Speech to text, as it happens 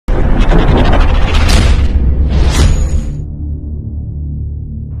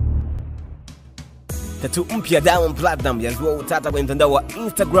Tatoo mpya Diamond Platnumz yazua utata kwenye mtandao wa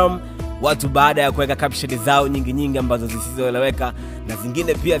Instagram, watu baada ya kuweka caption zao nyingi ambazo zisizoeleweka na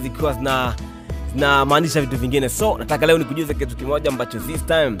zingine pia zikiwa zinamaanisha vitu vingine. So nataka leo nikujuze kitu kimoja ambacho this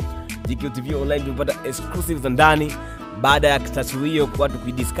time GQTV online tumepata exclusive za ndani baada ya Tatoo hiyo watu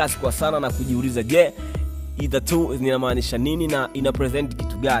kuidiscuss kwa sana na kujiuliza, je, hii tattoo inamaanisha nini na ina present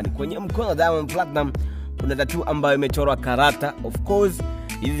kitu gani? Kwenye mkono wa Diamond Platnumz kuna tattoo ambayo imechorwa karata. Of course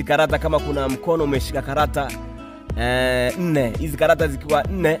hizi karata, kama kuna mkono umeshika karata 4, hizi karata zikiwa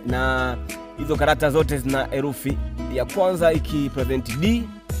 4 na hizo karata zote zina herufi, ya kwanza ikipresent D,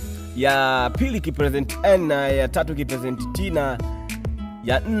 ya pili ikipresent N, na ya tatu ikipresent T, na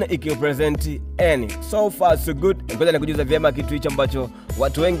ya 4 ikipresent N. So far so good. Ngoja nikujuza vyema kitu hicho ambacho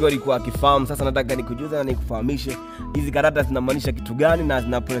watu wengi walikuwa wakifahamu. Sasa nataka nikujuze na nikufahamishe hizi karata zinamaanisha kitu gani na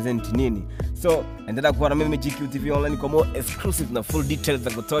zina present nini. So endelea kuwa na mimi GQTV online kwa more exclusive na full details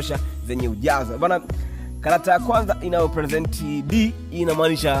za kutosha zenye ujazo. Bana, karata ya kwanza inayo present D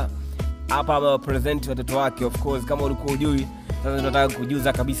inamaanisha hapa ama present watoto wake. Of course kama ulikuwa hujui, sasa tunataka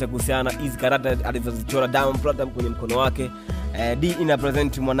kujuza kabisa kuhusiana hizi karata alizozichora Diamond Platnumz kwenye mkono wake. D ina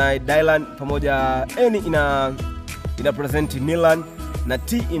present mwanae Dylan, pamoja N ina present Milan, na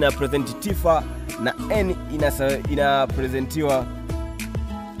T ina present Tifa, na N ina presentiwa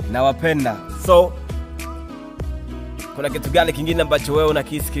na wapenda. So kuna kitu gani kingine ambacho wewe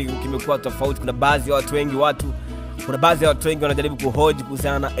unakihisi kimekuwa tofauti? Kuna baadhi ya watu wengi wanajaribu kuhoji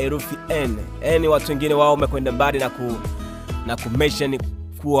kuhusiana na herufi N. N watu wengine wao wamekwenda mbali na kumention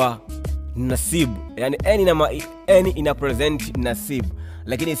kuwa nasibu, yani N ina present nasibu,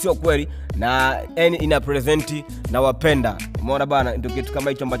 lakini sio kweli, na N ina present na wapenda. Umeona bana, ndio kitu kama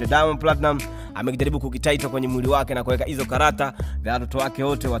hicho ambacho Diamond Platnumz amejaribu kukitaita kwenye mwili wake na kuweka hizo karata za watoto wake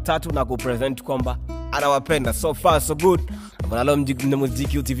wote watatu na kupresent kwamba anawapenda. So far so good. Bana, leo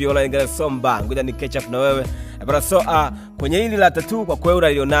GQTV online ngara somba, ngoja ni catch up na wewe bana. So kwenye hili la tattoo, kwa kweli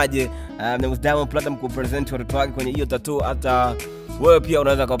unalionaje Diamond Platnumz kupresent watoto wake kwenye hiyo tattoo? Hata wewe pia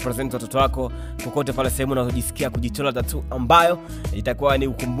unaweza kupresent watoto wako kokote pale sehemu unajisikia kujichora tattoo ambayo itakuwa ni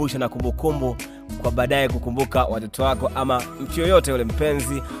ukumbusho na kumbukumbu kwa baadaye kukumbuka watoto wako ama mtu yoyote yule,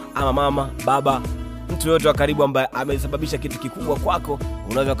 mpenzi ama mama, baba, mtu yoyote wa karibu ambaye amesababisha kitu kikubwa kwako,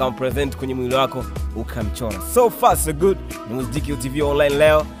 unaweza kumpresent kwenye mwili wako ukamchora. So far so good. Ni GQTV online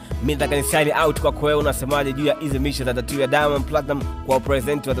leo. Mimi nataka ni sign out kwa wewe, unasemaje juu ya hizo mission za tattoo ya Diamond Platnumz kwa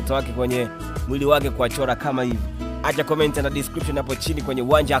present watoto wake kwenye mwili wake kwa chora kama hivi? Acha comment na description hapo chini kwenye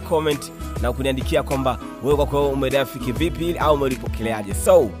uwanja wa comment na kuniandikia kwamba wewe kwa kweli umedafiki vipi au umelipokeleaje.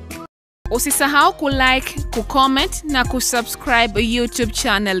 So usisahau kulike, kucomment na kusubscribe YouTube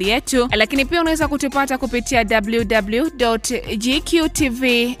channel yetu, lakini pia unaweza kutupata kupitia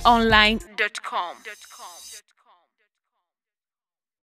www.gqtvonline.com.